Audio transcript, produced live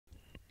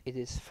It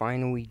is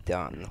finally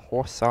done.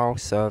 Horsepower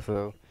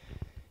server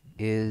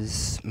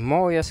is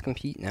more or less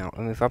complete now,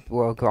 and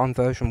we're on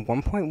version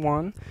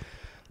 1.1.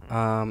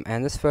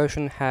 And this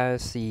version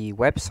has the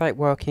website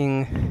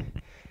working,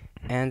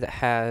 and it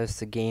has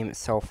the game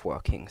itself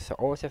working. So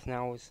all we have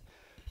now is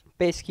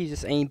basically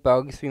just any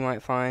bugs we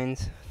might find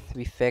to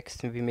be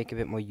fixed, maybe make it a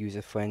bit more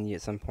user-friendly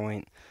at some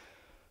point.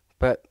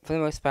 But for the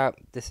most part,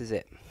 this is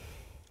it,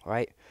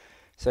 right?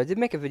 So I did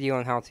make a video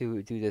on how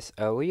to do this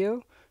earlier,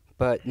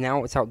 but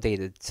now it's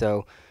outdated,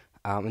 so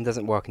it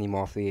doesn't work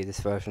anymore for the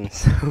latest version.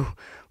 So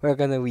we're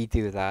gonna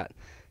redo that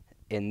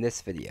in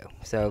this video.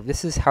 So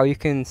this is how you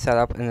can set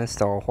up and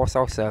install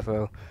Horsepower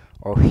Server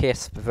or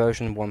HISP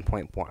version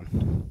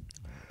 1.1.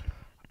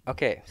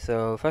 Okay,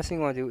 so first thing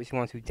you want to do is you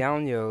want to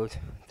download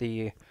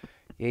the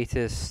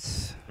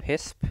latest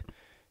HISP.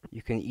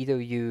 You can either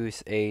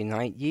use a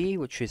 9E,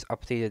 which is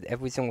updated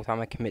every single time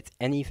I commit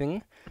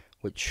anything,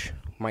 which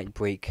might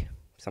break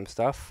some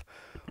stuff,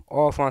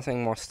 or if you want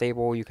something more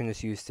stable, you can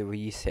just use the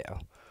release here.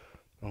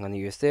 I'm going to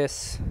use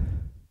this.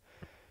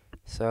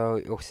 So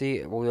you'll see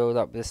it will load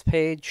up this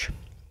page,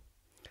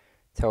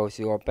 tells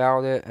you all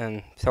about it,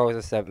 and tells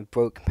us that it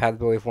broke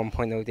compatibility with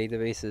 1.0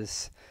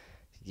 databases.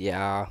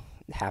 Yeah,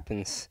 it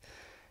happens.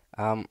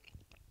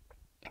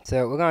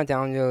 So we're going to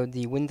download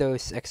the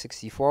Windows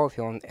x64. If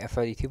you're on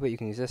F32-bit, you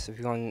can use this. If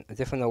you're on a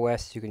different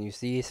OS, you can use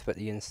these, but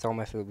the install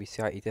method will be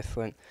slightly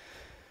different.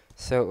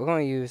 So we're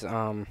going to use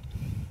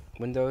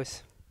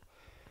Windows.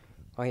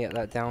 I'll get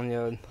that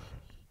download.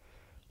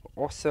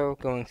 We're also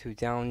going to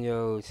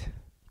download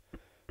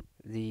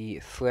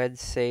the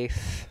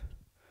thread-safe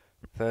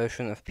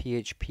version of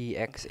PHP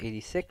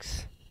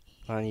x86.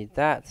 I need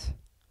that.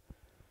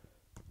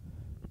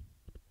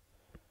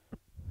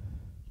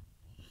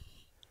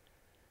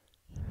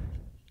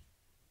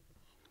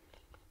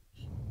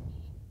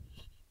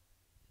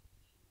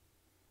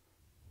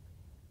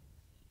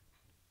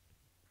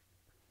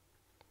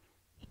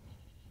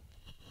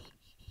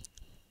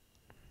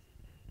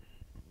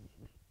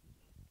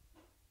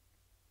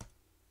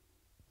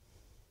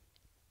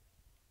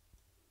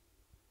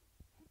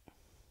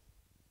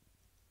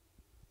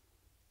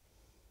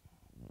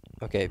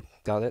 Okay,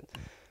 got it.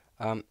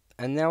 And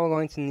now we're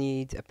going to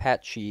need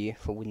Apache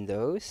for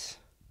Windows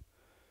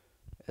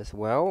as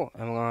well.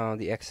 And we're going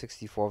to the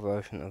x64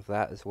 version of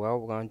that as well.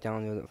 We're going to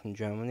download it from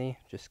Germany,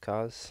 just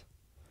cause.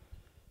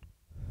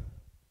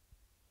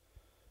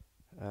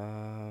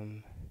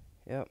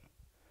 Yep.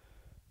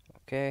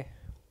 Okay.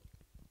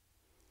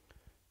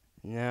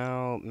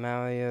 Now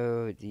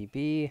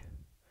MariaDB.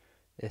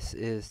 This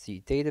is the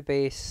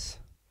database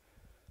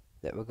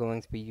that we're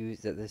going to be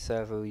that the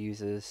server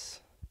uses.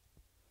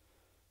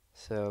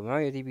 So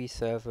MariaDB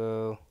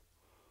server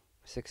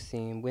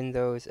 16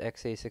 Windows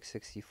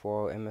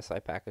x86-64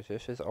 MSI package.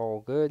 This is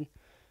all good.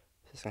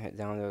 Just gonna hit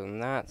download on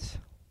that.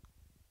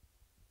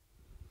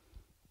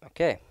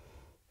 Okay.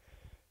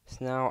 So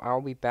now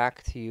I'll be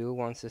back to you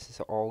once this is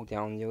all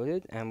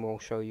downloaded, and we'll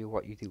show you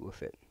what you do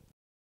with it.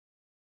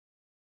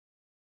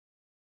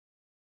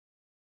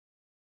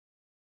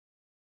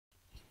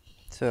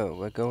 So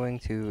we're going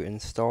to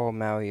install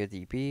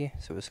MariaDB.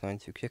 So we're just going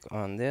to click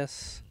on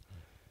this,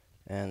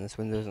 and this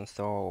Windows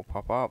install will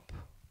pop up.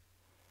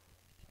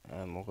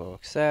 And we'll go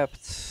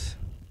accept.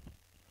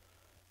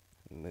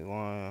 And we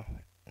want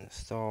to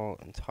install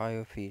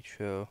entire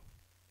feature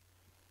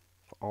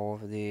for all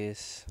of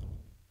these.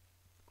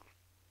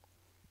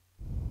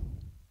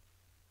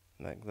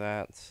 Like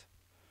that.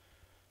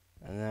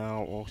 And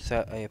now we'll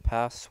set a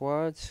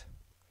password.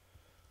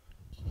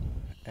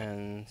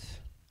 And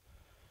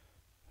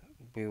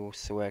we will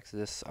select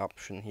this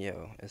option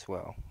here as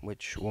well,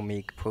 which will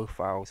make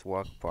profiles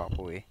work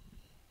properly.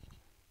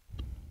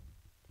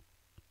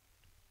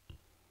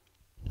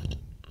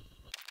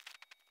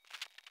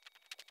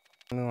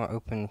 I'm going to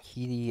open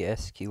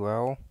HISP.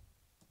 I'm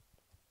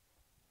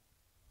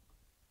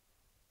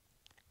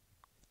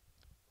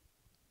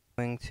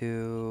going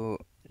to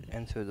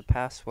enter the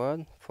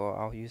password for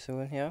our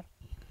user in here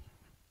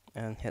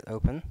and hit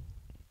open.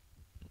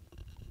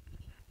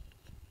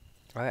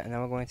 Alright, and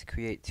now we're going to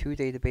create two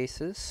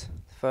databases.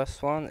 The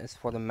first one is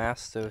for the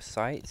master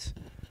site.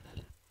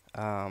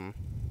 So I'm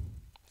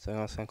just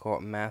going to call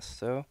it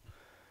master.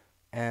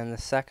 And the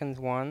second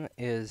one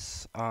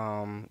is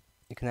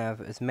you can have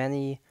as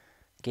many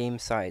game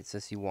sites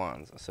as you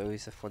want. So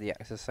these are for the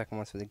second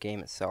one's for the game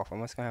itself.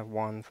 I'm just going to have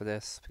one for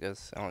this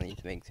because I don't need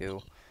to make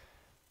two.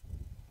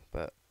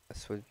 But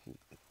this would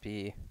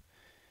be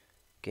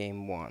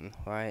game one,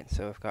 right?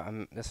 So I've got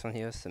this one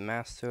here is the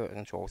master. It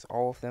controls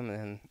all of them, and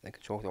then it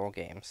controls all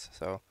games.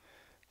 So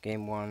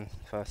game one,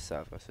 first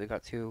server. So we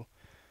got two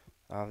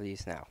of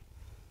these now.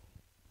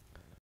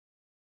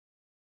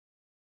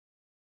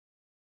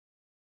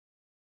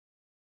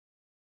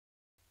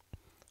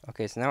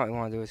 Okay, so now what we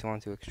want to do is we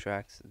want to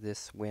extract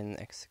this Win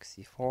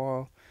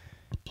x64.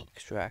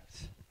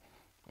 Extract.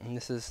 And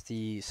this is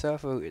the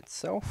server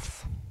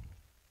itself.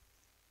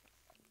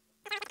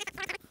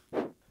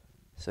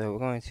 So we're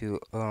going to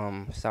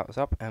start this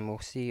up, and we'll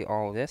see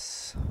all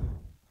this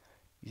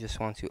you just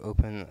want to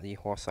open the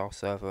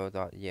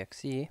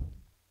horsehouse-server.exe.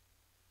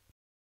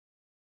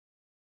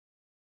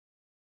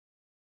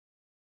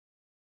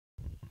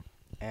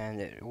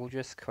 And it will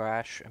just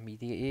crash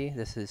immediately.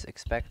 This is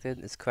expected.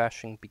 It's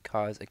crashing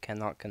because it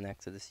cannot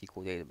connect to the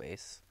SQL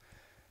database.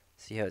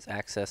 See how it's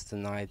access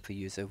denied per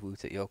user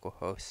root at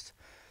localhost.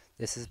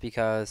 This is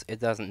because it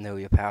doesn't know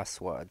your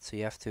password. So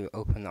you have to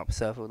open up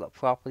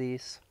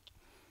server.properties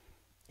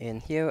in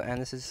here,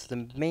 and this is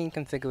the main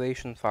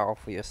configuration file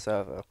for your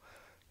server.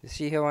 You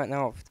see here right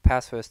now, if the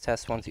password is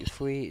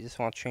test123, you just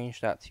want to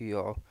change that to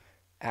your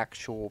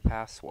actual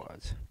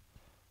password,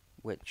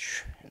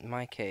 which in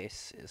my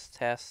case is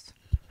test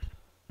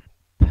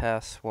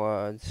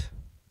password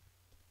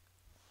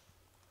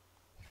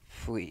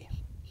 3.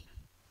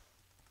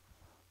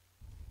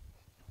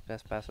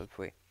 Test password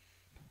 3.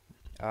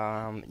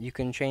 You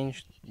can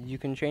change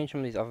some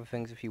of these other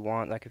things if you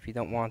want. Like if you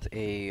don't want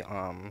a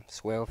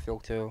swear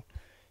filter, you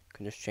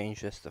can just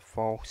change this to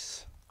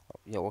false,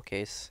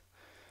 lowercase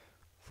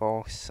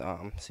false.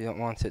 So you don't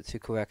want it to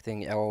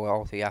correcting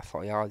LOL to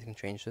FIR, you can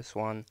change this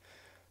one.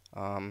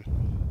 You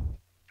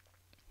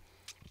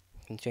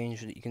can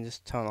change it. You can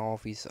just turn all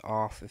of these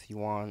off if you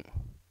want.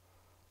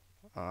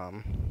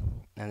 And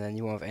then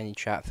you won't have any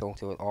chat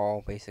filter at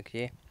all,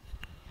 basically.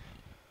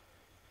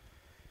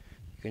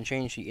 You can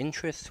change the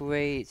interest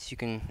rates, you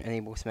can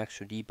enable some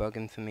extra debug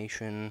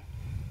information,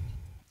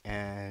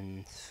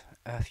 and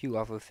a few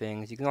other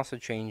things. You can also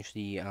change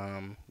the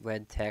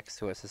red text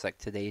so it says like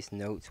today's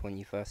notes when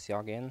you first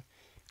log in.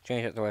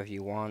 Change it to whatever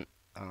you want.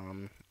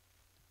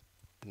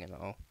 You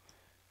know,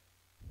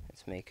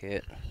 let's make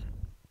it.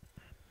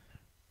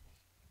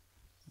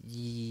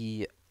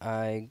 Yeah,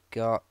 I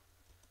got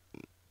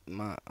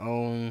my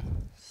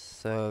own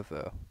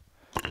server.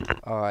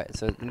 Alright,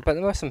 so, but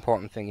the most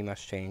important thing you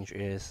must change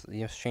is,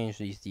 you must change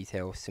these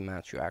details to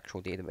match your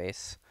actual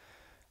database.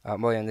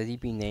 Well, and the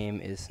DB name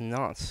is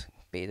not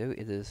beta,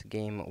 it is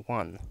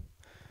game1.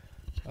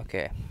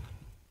 Okay.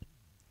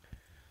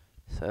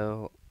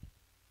 So,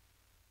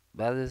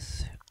 that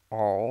is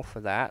all for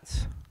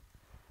that.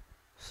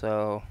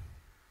 So,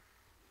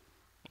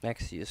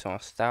 next you just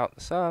want to start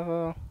the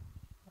server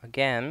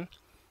again,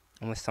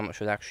 and this time it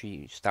should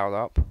actually start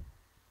up.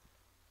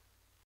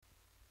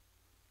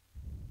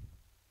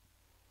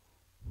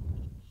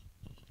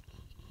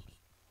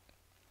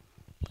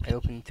 I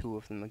opened 2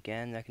 of them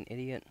again like an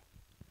idiot.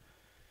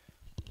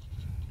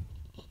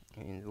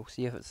 And we'll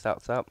see if it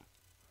starts up.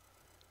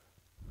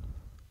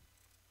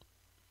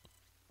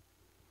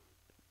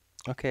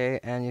 Okay,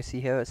 and you see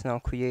here it's now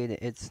created.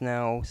 It's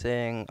now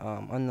saying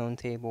unknown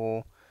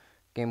table,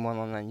 game1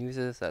 online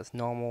users. That's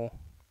normal.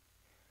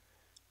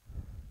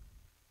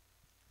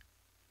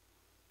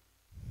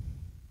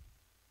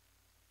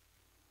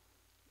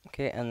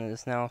 Okay, and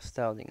it's now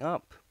starting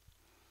up.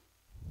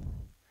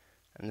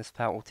 And this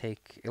part will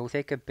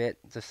take a bit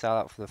to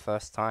start up for the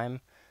first time.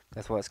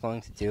 That's what it's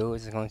going to do.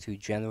 Is it's going to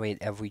generate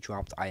every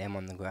dropped item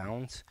on the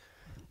ground.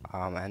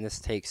 And this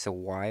takes a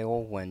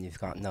while when you've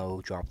got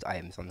no dropped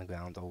items on the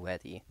ground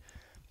already.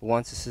 But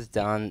once this is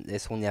done,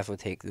 this will never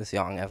take this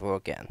long ever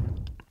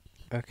again.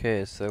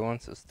 Okay, so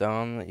once it's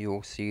done,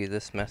 you'll see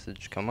this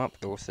message come up.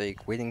 It will say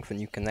waiting for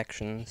new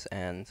connections,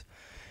 and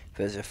if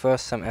it's your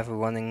first time ever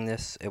running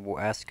this, it will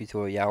ask you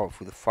to allow it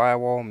through the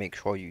firewall. Make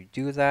sure you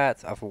do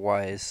that,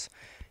 otherwise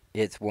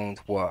it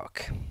won't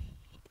work.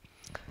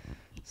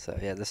 So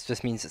yeah, this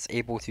just means it's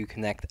able to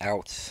connect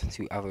out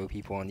to other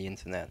people on the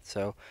internet.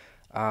 So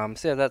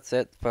yeah, that's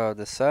it for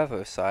the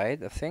server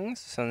side of things.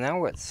 So now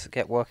let's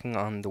get working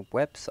on the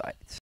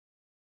website.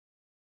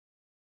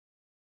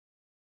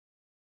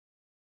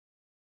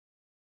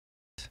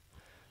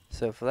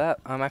 So for that,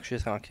 I'm actually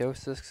just going to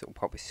close this because it will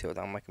probably slow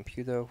down my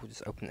computer. We'll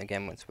just open it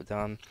again once we're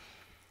done.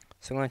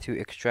 So I'm going to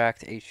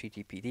extract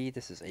HTTPD.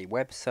 This is a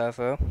web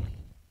server.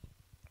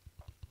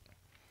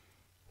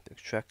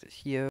 Extract it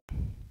here.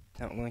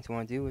 Now what we're going to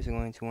want to do is we're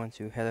going to want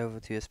to head over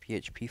to this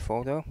PHP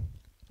folder.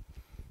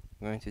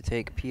 We're going to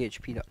take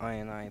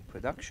PHPIniDir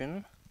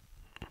production,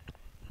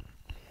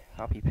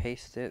 copy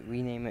paste it,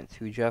 rename it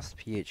to just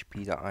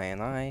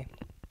PHP.ini.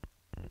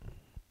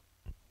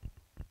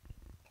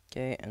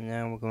 Okay, and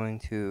now we're going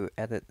to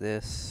edit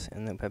this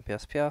in Notepad++.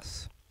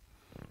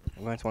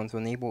 We're going to want to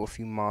enable a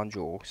few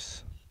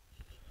modules.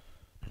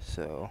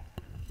 So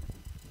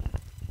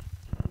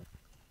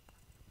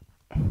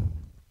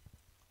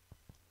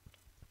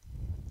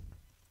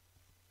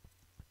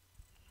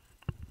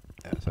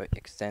sorry,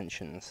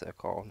 extensions they're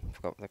called. I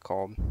forgot what they're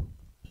called.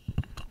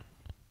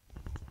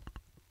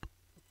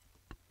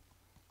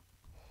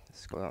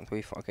 Let's go down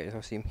to okay,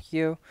 so see them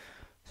here.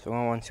 So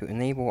I want to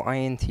enable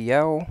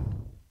intl,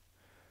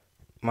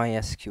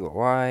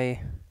 mysqli,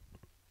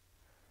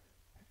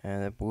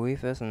 and I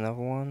believe there's another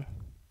one.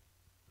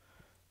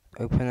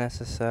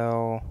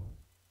 OpenSSL.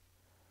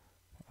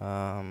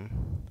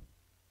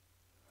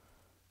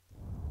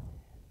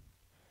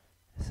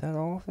 Is that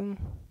all of them?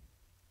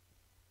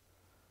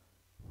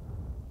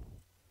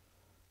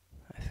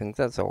 I think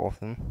that's all of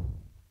them.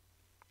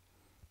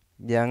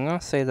 Yeah, I'm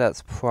gonna say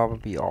that's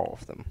probably all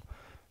of them.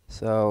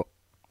 So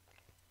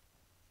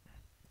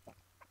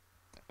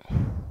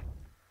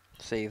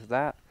save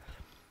that.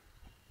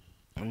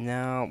 And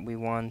now we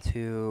want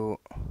to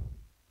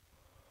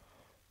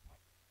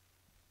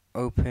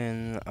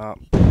open up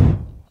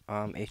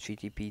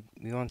HTTP.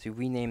 We want to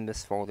rename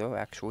this folder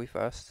actually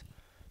first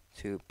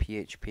to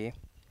PHP,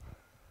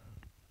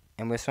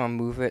 and we're just going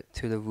to move it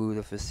to the root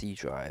of the C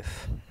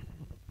drive.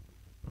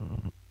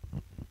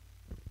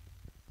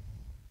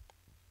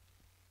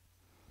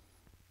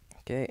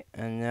 Okay,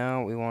 and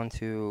now we want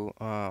to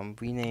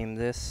rename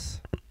this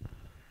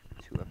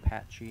to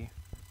Apache.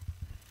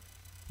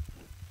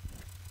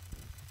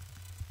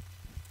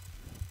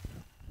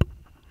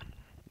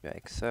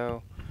 Like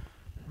so.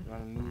 We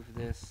want to move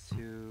this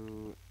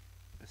to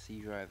the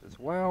C drive as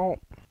well.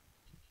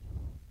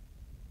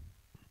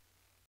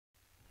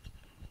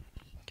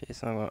 Okay,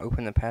 so I'm going to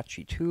open the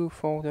Apache2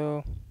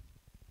 folder.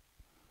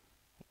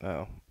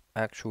 Oh,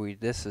 actually,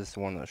 this is the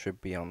one that should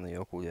be on the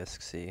local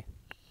disk C.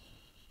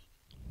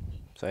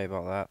 Sorry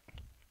about that.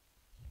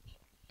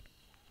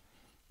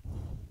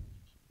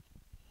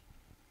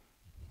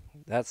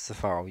 That's the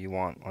file you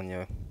want on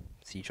your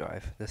C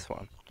drive, this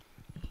one.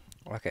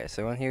 Okay,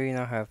 so on here you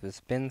now have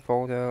this bin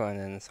folder, and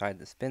then inside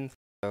this bin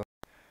folder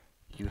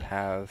you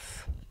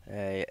have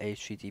a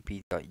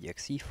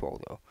httpd-php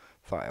folder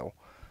file.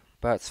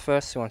 But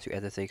first you want to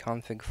edit a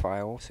config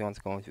file, so you want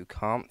to go into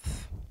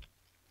conf.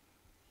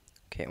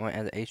 Okay, I want to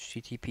edit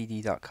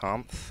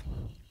httpd.conf.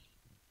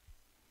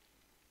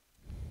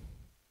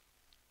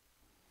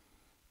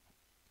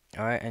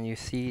 Alright, and you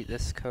see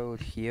this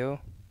code here.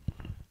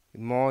 You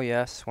more or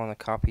less want to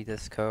copy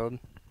this code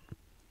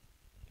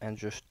and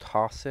just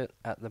toss it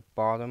at the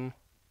bottom,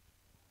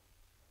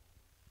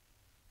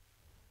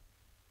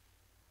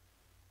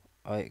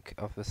 like,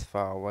 of this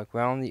file, like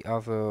around the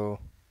other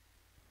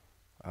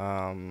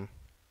load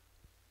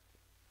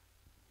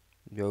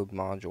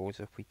modules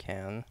if we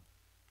can.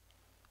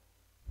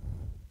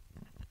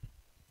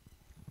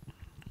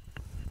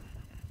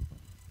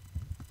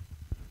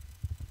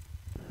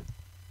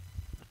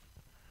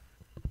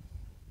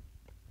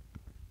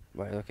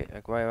 Right, okay,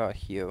 like right about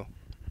here.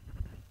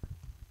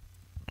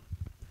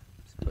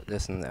 Let's put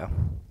this in there.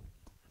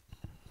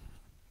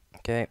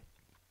 Okay.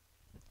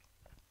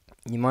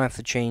 You might have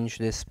to change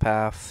this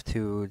path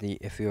to the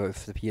if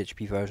the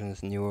PHP version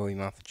is newer, you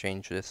might have to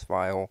change this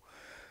file.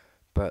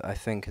 But I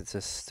think it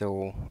just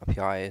still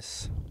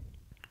applies.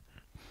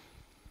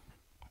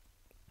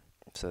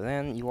 So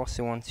then you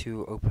also want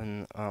to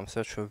open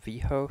search for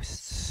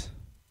vhosts.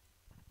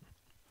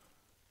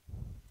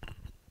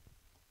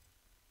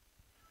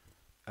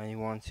 And you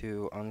want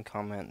to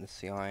uncomment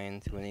this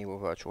line to enable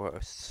virtual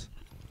hosts.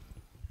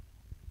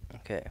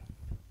 Okay.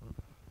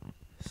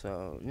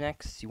 So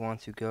next you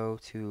want to go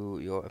to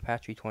your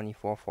Apache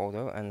 24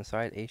 folder, and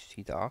inside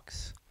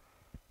htdocs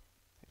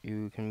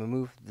you can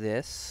remove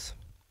this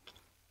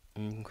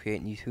and you can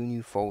create two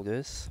new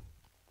folders.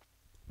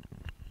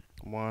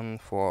 One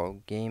for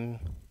game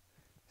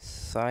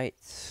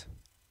sites,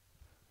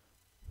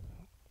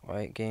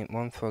 right?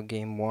 One for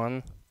game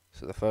 1,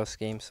 so the first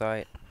game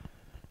site,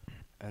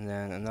 and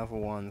then another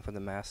one for the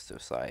master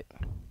site.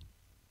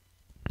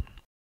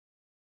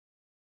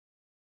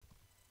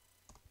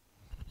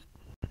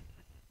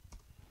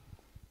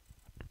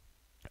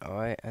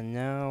 Alright, and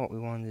now what we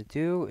want to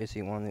do is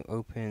we want to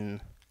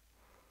open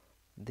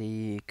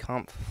the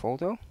conf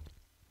folder,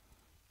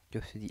 go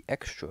to the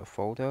extra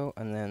folder,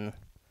 and then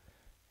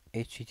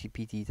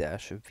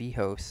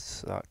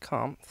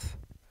httpd-vhosts.conf,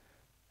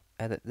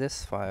 edit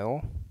this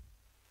file,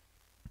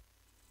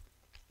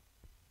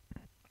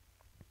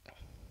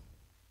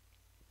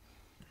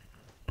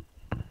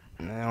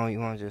 now you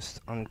want to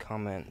just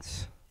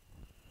uncomment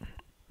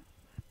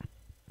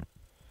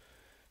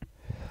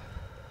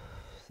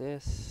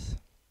this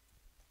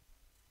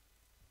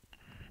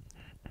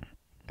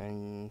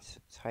and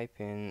type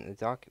in the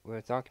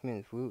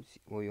document root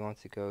where you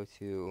want to go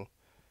to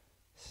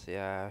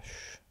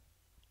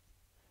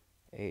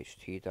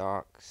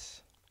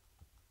 /htdocs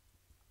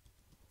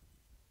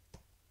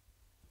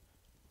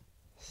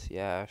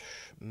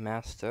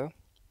 /master.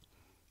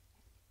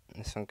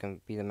 This one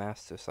can be the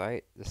master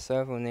site. The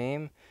server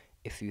name,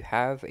 if you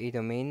have a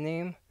domain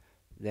name,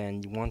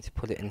 then you want to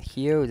put it in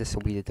here. This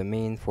will be the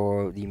domain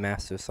for the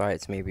master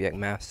sites, maybe like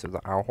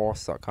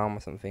master.ourhorse.com or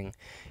something,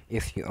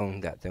 if you own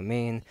that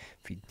domain.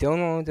 If you don't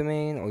own a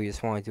domain, or you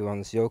just want to do it on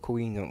this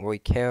locally, you don't really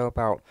care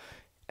about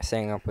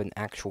setting up an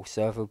actual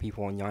server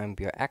people online will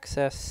be able to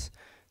access,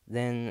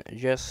 then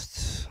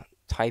just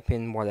type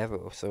in whatever.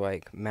 So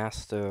like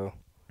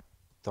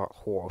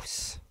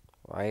master.horse,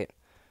 right?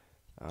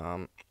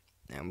 And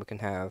we can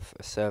have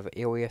a server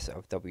alias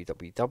of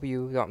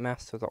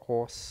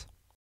www.master.horse.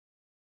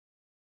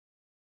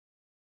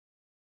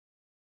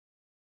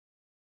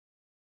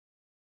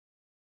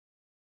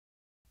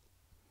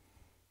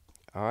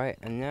 Alright,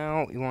 and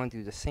now we want to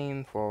do the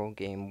same for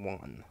game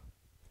 1.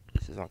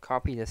 So I'll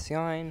copy this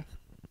line.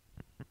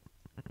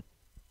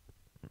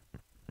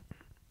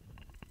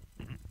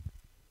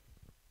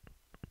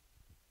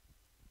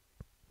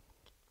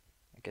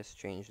 I guess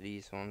change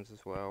these ones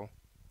as well.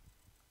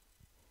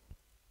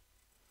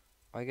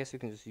 I guess we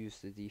can just use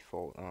the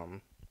default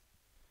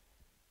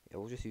Yeah,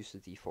 we'll just use the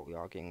default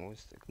logging. We'll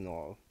just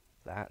ignore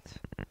that.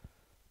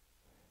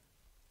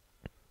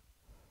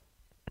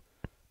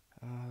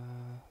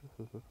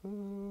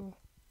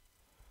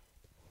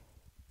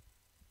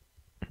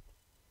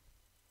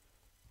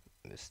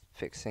 Just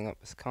fixing up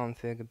this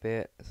config a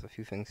bit. There's a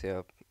few things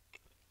here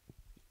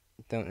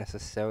don't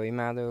necessarily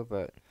matter,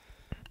 but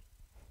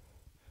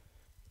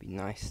be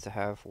nice to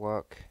have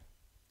work.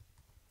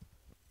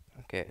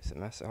 Okay, so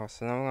now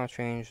we're gonna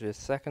change the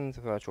second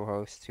virtual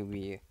host to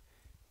be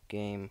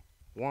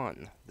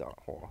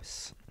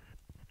game1.horse.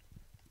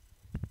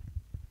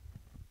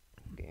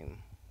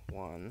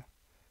 Game1.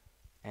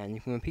 And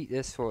you can repeat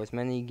this for as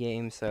many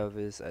game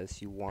servers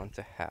as you want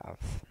to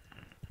have.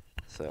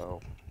 So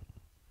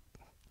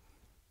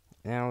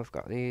now we've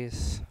got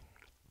these.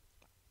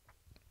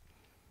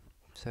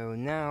 So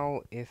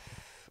now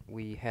if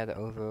we head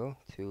over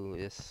to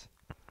this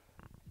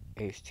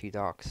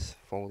htdocs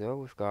folder,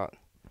 we've got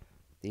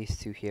these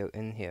two here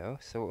in here.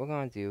 So what we're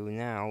going to do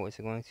now is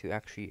we're going to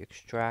actually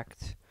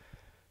extract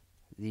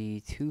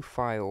the two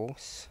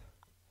files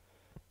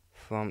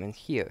from in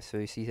here. So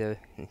you see that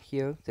in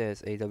here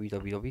there's a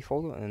www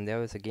folder, and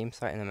there is a game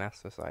site and a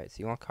master site. So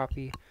you want to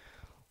copy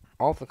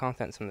all of the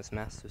contents from this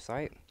master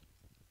site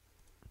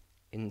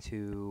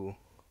into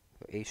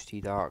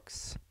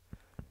htdocs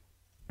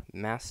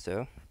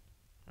master,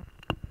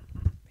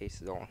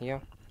 paste it all in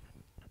here.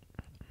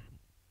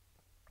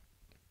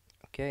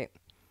 Okay,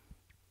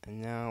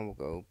 and now we'll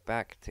go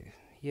back to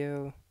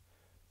here,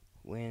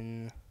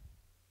 win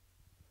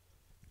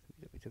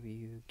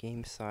www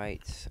game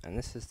site, and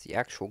this is the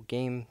actual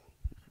game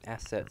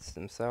assets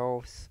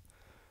themselves.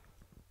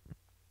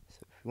 So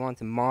if you want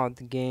to mod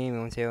the game,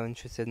 and you're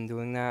interested in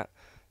doing that,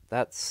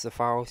 that's the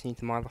files you need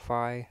to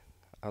modify,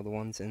 are the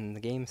ones in the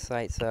game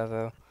site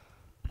server.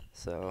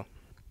 So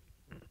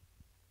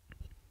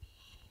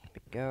here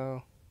we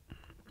go.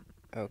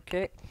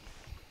 Okay.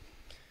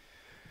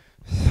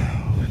 So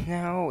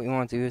now what you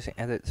want to do is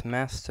edit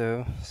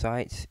master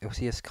site. You'll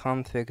see this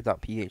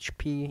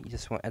config.php. You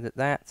just want to edit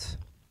that.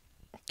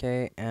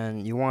 Okay,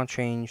 and you want to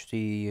change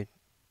the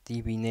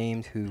DB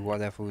name to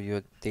whatever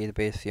your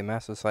database for your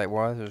master site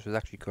was, which was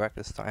actually correct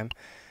this time.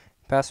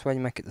 Password,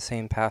 you make it the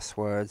same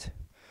password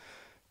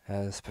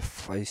as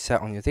before you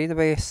set on your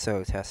database,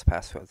 so test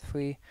password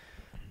 3.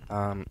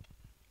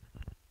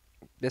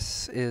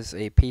 This is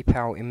a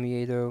PayPal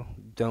emulator.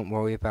 Don't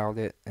worry about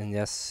it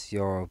unless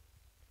you're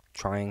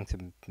trying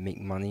to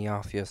make money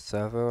off your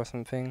server or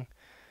something.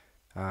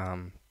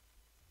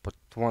 But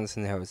the ones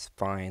in there is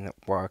fine, it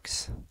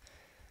works.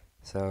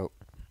 So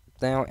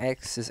now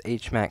X is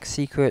HMAC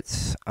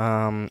secrets.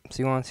 So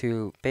you want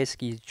to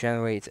basically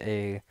generate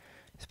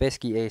it's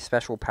basically a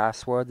special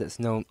password that's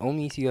known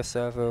only to your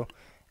server,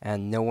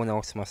 and no one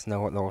else must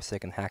know it, or else they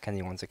can hack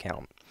anyone's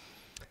account.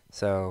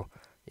 So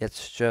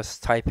it's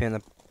just type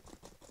in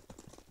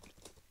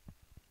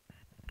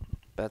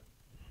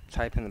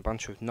a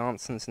bunch of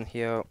nonsense in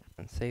here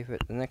and save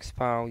it. The next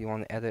file you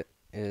want to edit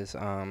is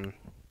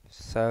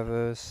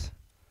servers.php.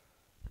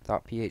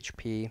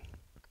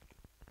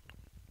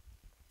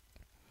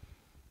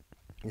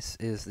 This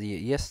is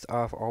the list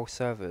of all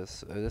servers.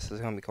 So this is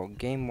going to be called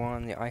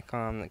game1. The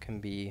icon can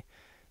be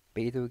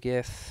beta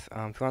gif. If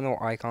you want to know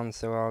what icons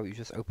there are, you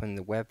just open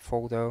the web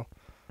folder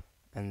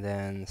and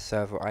then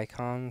server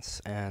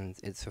icons, and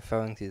it's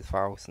referring to the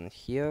files in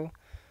here.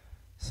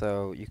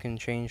 So you can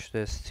change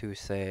this to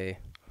say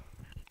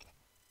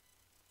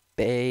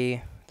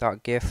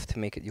bay.gif to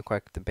make it look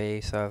like the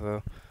Bay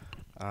server.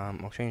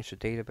 I'll change the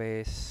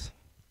database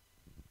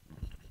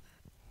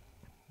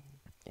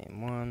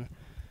game1,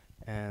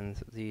 and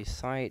the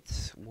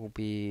site will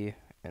be,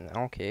 in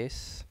our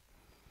case,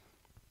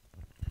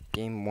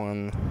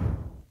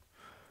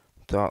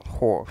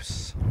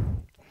 game1.horse.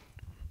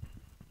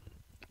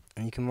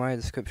 And you can write a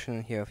description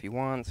in here if you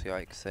want, so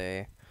like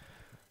say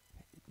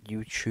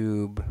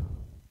YouTube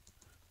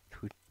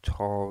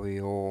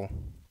tutorial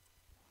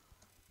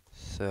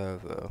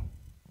server,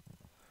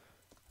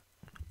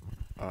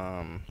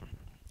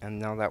 and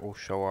now that will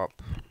show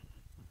up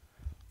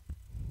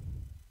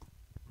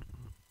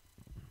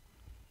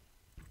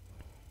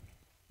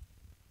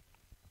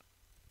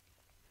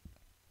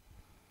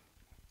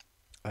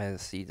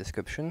as the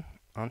description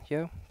on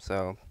here.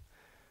 So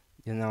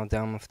you're now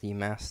done with the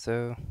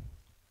master,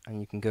 and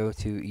you can go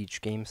to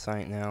each game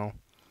site now.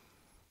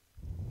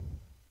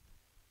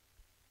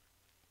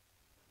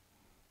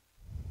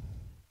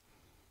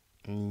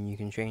 And you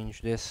can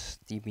change this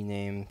DB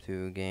name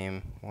to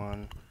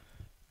game1.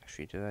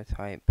 Actually, did I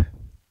type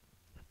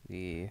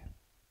the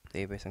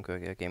database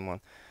incorrectly? Yeah, game1.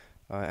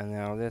 And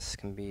now this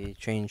can be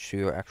changed to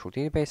your actual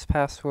database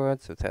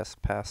password. So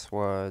test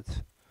password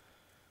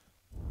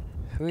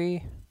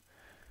 3.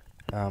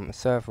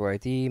 Server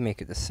ID,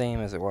 make it the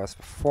same as it was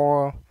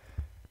before.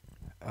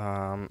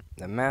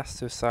 The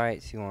master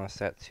site you want to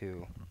set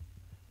to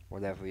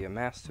whatever your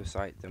master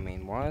site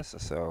domain was.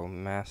 So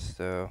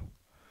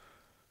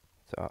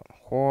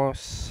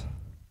master.horse.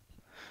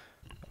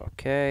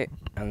 Okay,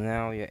 and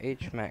now your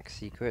HMAC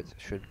secret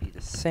should be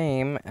the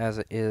same as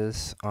it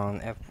is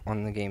on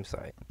the game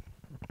site.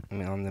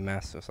 on the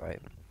master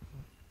site.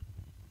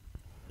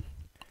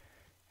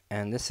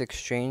 And this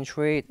exchange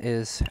rate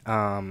is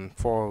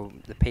for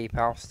the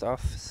PayPal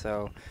stuff.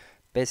 So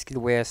basically the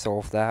way I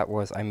solved that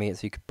was I made it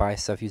so you could buy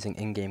stuff using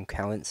in-game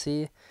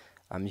currency.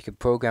 You could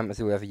program it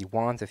to do whatever you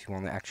want if you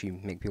want to actually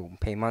make people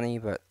pay money,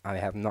 but I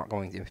am not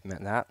going to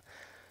implement that.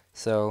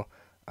 So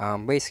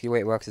basically the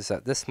way it works is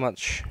that this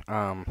much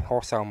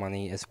wholesale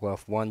money is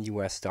worth $1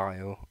 US,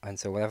 and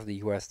so whatever the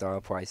US dollar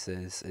price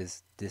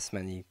is this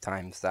many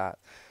times that.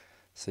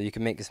 So you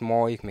can make this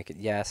more, you can make it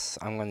yes.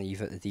 I'm going to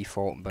leave it the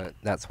default, but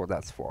that's what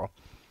that's for.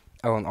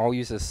 Oh, and all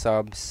user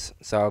subs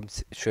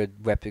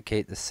should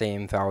replicate the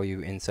same value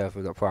in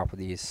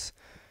server.properties.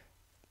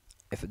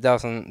 If it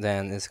doesn't,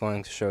 then it's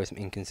going to show some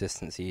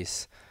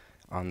inconsistencies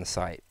on the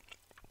site.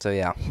 So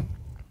yeah,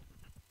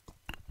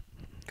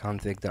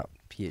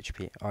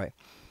 config.php. Alright,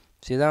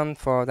 so you're done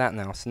for that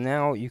now. So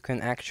now you can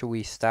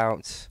actually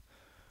start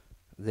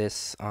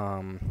this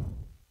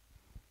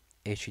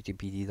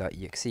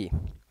httpd-php.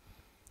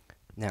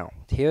 Now,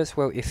 here's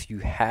where if you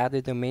had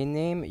a domain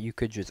name, you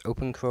could just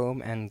open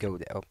Chrome and go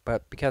there.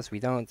 But because we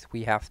don't,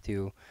 we have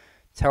to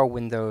tell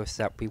Windows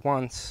that we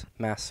want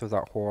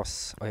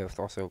master.horse. Oh, yeah,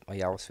 also, oh,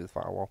 yeah, I was through the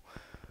firewall.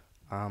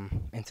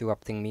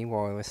 Interrupting me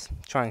while I was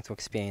trying to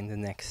explain the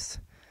next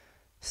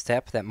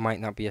step that might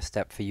not be a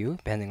step for you,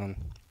 depending on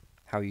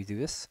how you do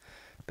this.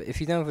 But if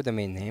you don't have a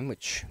domain name,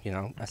 which, you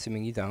know,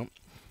 assuming you don't,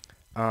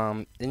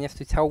 then you have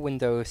to tell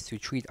Windows to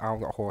treat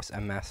our.horse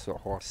and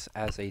master.horse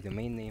as a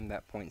domain name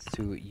that points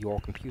to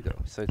your computer.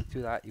 So to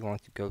do that, you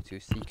want to go to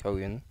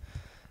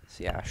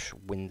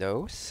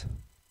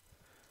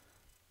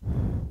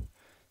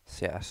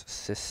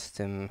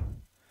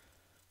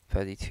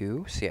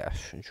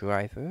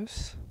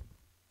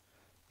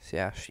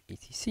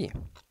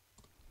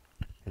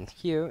And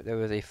here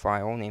there is a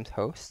file named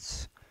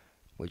hosts,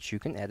 which you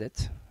can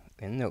edit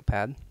in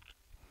Notepad.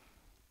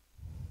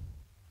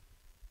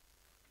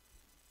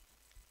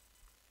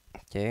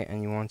 Okay,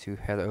 and you want to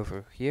head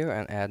over here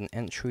and add an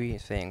entry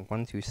saying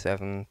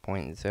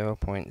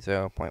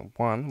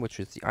 127.0.0.1, which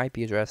is the IP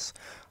address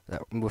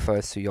that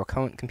refers to your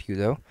current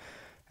computer,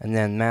 and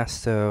then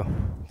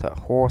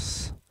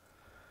master.horse,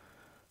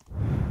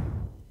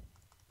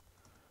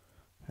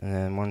 and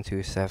then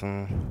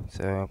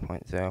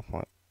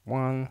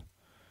 127.0.0.1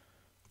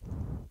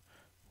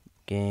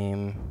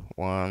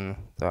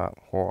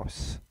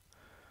 game1.horse.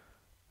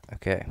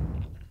 Okay.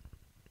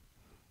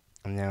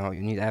 And now you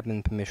need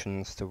admin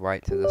permissions to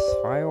write to this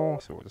file,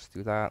 so we'll just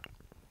do that.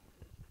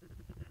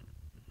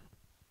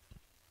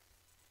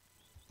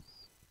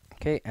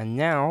 Okay, and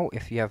now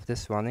if you have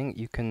this running,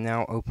 you can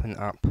now open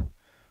up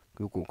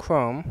Google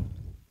Chrome.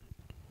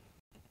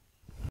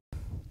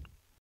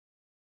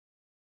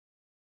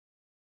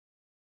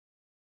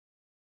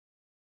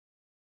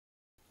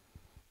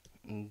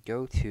 And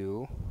go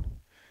to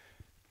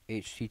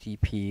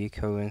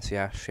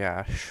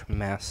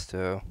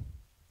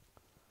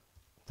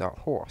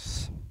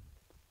http://master.horse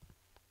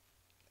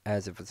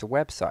as if it's a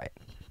website.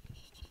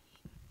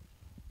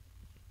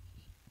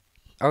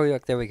 Oh,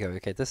 look, there we go.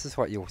 Okay, this is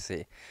what you'll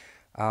see.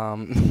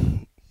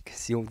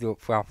 Because you'll do it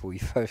properly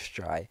first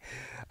try.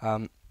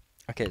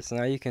 Okay, so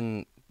now you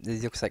can,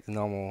 this looks like the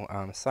normal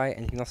site,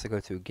 and you can also go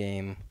to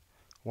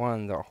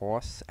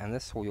game1.horse, and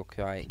this will look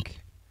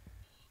like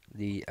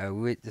the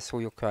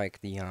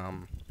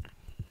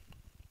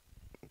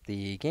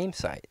game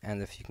site.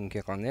 And if you can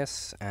click on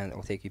this, and it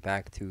will take you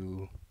back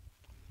to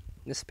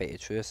this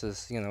page. So this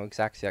is, you know,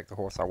 exactly like the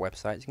Horseout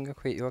website. You can go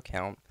create your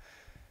account,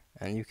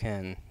 and you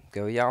can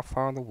go, yeah, I'll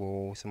follow the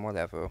rules and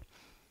whatever.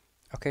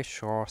 Okay,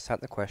 sure,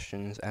 set the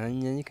questions, and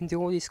then you can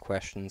do all these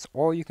questions,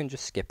 or you can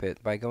just skip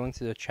it by going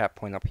to the chat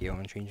point up here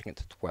and changing it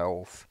to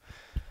 12.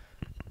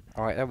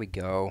 Alright, there we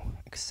go.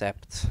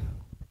 Accept.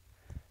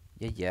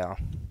 Yeah.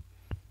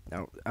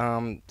 Now,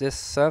 this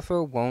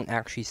server won't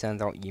actually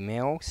send out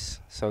emails,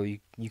 so you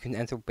can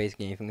enter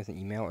basically anything as an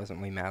email, it doesn't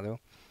really matter.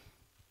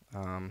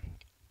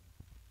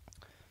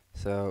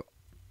 So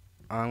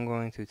I'm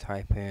going to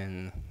type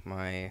in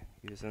my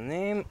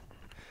username,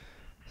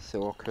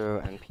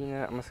 Silico and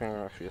Peanut. I'm just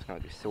going to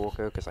do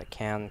Silico because I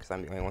can, because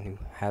I'm the only one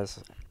who's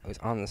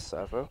on this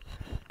server.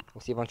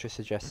 We'll see a bunch of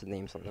suggested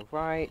names on the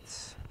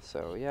right.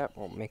 So yeah,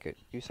 we'll make a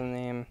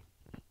username.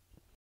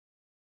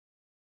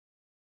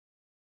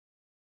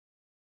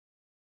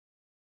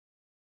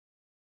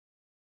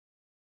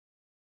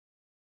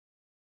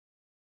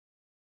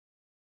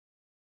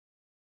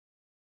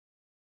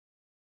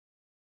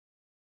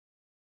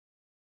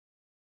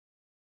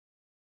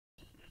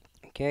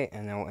 Okay,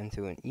 and now I'll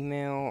enter an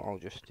email. I'll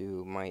just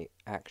do my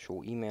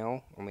actual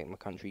email. I'll make my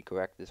country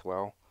correct as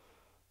well.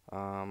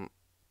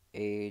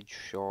 Age,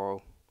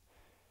 sure.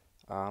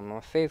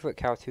 My favorite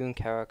cartoon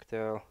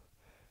character.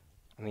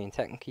 I mean,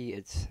 technically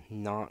it's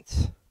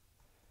not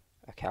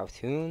a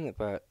cartoon,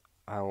 but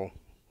I'll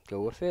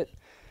go with it.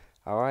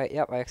 Alright,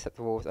 yep, I accept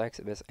the rules, I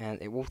accept this,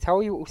 and it will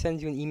tell you it will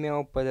send you an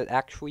email, but it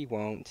actually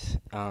won't.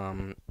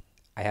 I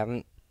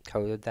haven't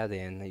coded that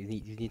in. You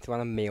need to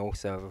run a mail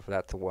server for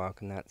that to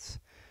work, and I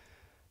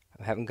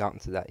haven't gotten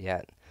to that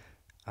yet.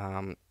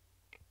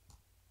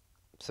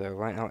 So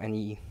right now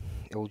it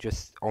will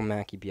just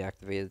automatically be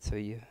activated. So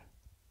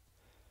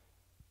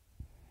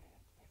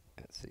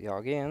let's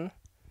log in,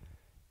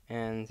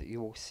 and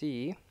you will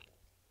see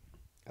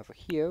over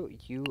here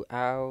you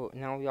are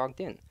now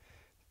logged in.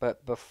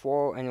 But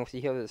before, and you'll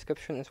see here the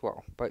description as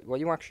well. But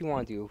what you actually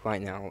want to do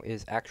right now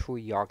is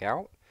actually log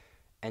out,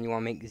 and you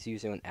want to make this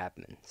user an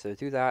admin. So to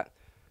do that,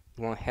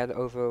 you want to head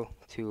over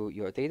to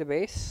your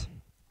database.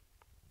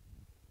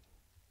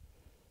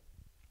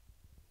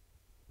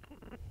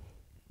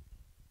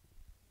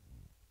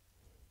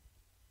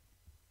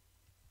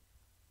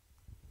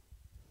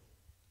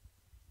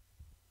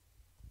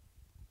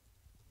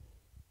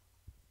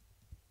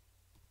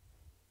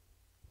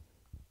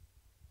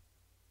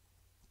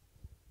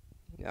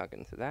 Log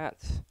into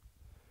that.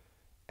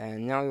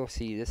 And now you'll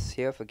see this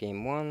here for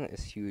game 1,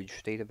 this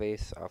huge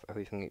database of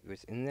everything that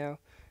was in there.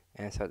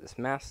 And inside this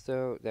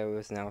master, there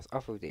is now this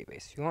other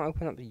database. You want to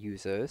open up the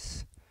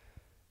users,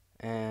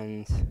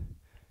 and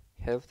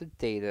head over to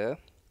data.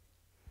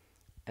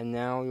 And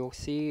now you'll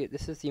see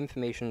this is the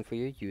information for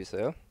your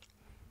user.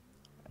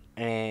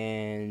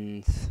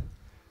 And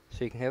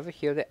so you can head over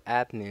here to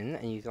admin,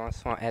 and you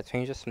also want to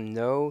change this from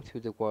no to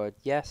the word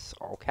yes,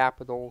 all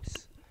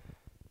capitals.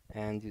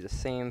 And do the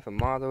same for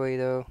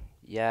moderator,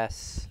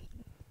 yes.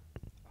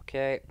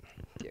 Okay,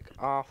 click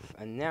off,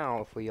 and now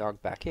if we log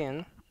back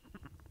in,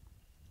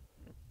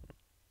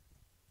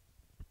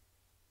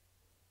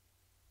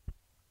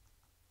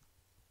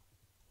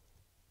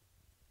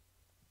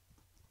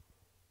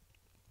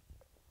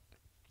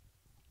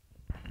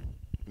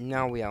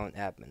 now we are an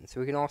admin.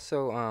 So we can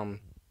also,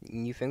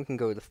 new thing, we can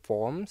go to the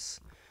forums,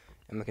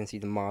 and we can see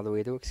the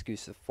moderator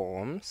exclusive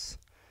forums.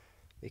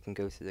 We can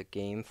go to the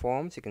game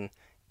forums, you can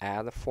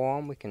add a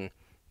forum, we can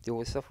do all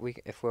this stuff.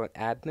 If we're an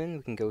admin,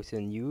 we can go to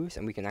the news,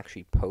 and we can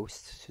actually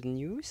post to the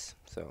news.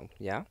 So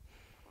yeah.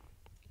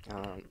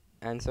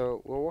 And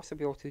so we'll also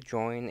be able to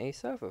join a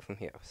server from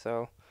here.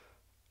 So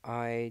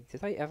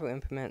did I ever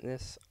implement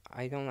this?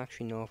 I don't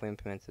actually know if I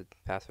implemented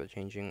password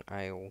changing.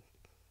 I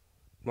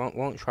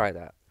won't try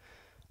that.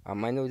 I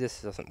know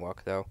this doesn't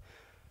work though.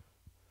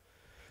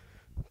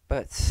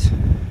 But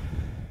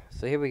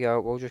so here we go.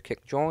 We'll just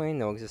click join.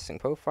 No existing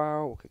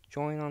profile. We'll click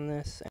join on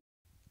this.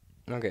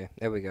 Okay,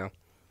 there we go.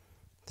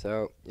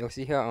 So you'll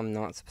see here I'm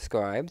not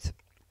subscribed.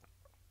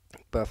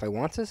 But if I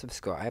want to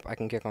subscribe, I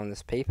can click on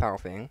this PayPal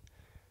thing,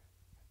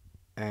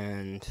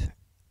 and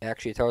it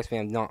actually tells me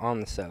I'm not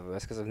on the server.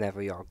 That's because I've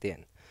never logged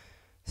in.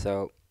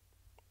 So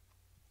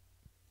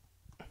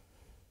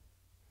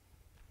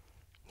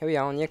here we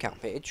are on the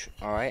account page.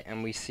 Alright,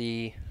 and we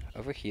see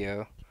over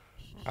here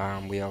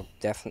we are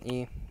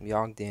definitely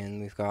logged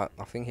in. We've got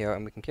nothing here,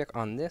 and we can click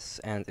on this,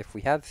 and if we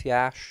have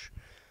Flash,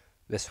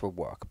 this will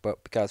work.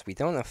 But because we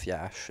don't have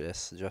Flash,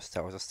 this just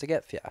tells us to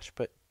get Flash.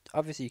 But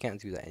obviously you can't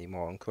do that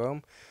anymore on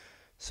Chrome.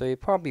 So you're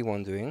probably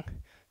wondering,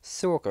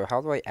 Silker, how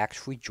do I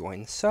actually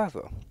join the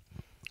server?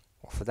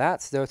 Well, for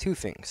that, there are two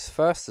things.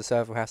 First, the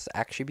server has to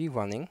actually be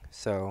running.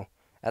 So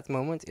at the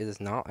moment, it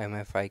is not. And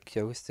if I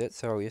closed it,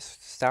 so you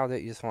start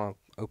it, you just want to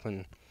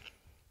open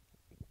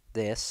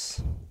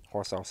this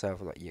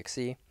horsehouse-server.exe.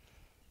 So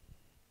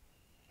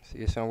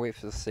you just want to wait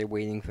for it to say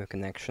waiting for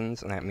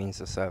connections, and that means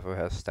the server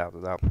has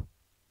started up.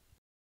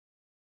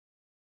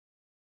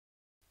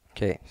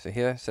 Okay, so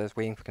here it says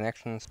waiting for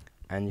connections,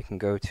 and you can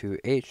go to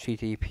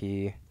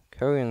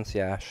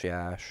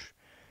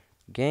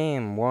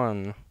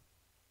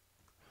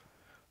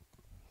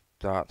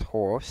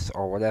http://game1.horse,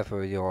 or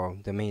whatever your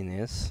domain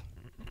is,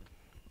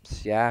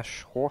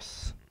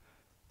 /horse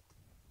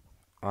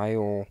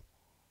io.swift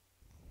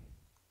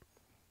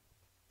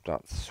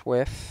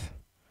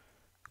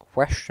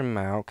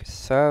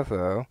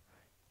 !server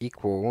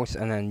equals,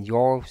 and then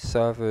your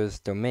server's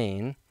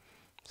domain.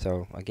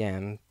 So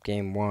again,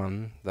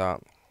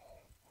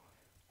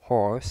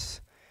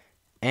 game1.horse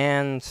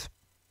and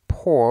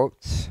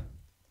port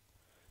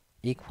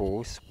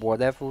equals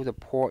whatever the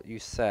port you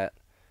set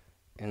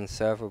in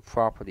server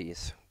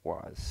properties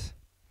was.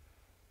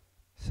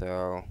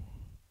 So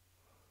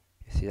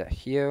you see that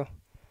here,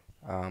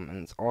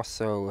 and it's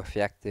also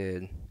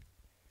reflected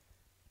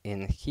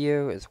in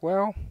here as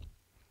well.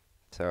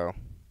 So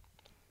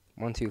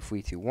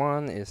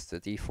 12321 is the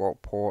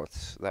default port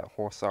that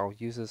Horsehouse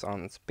uses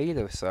on its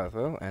beta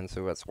server, and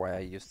so that's why I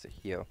used it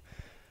here.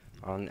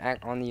 On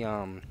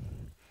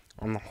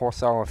the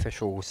Horsehouse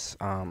officials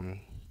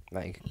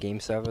like game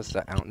servers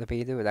that aren't the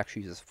beta, it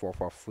actually uses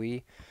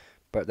 443,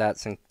 but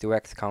that's in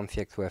direct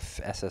conflict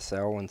with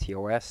SSL and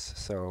TOS,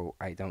 so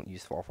I don't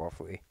use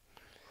 443.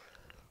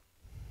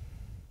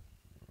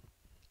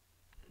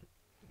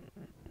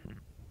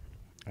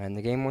 And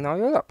the game will now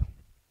load up.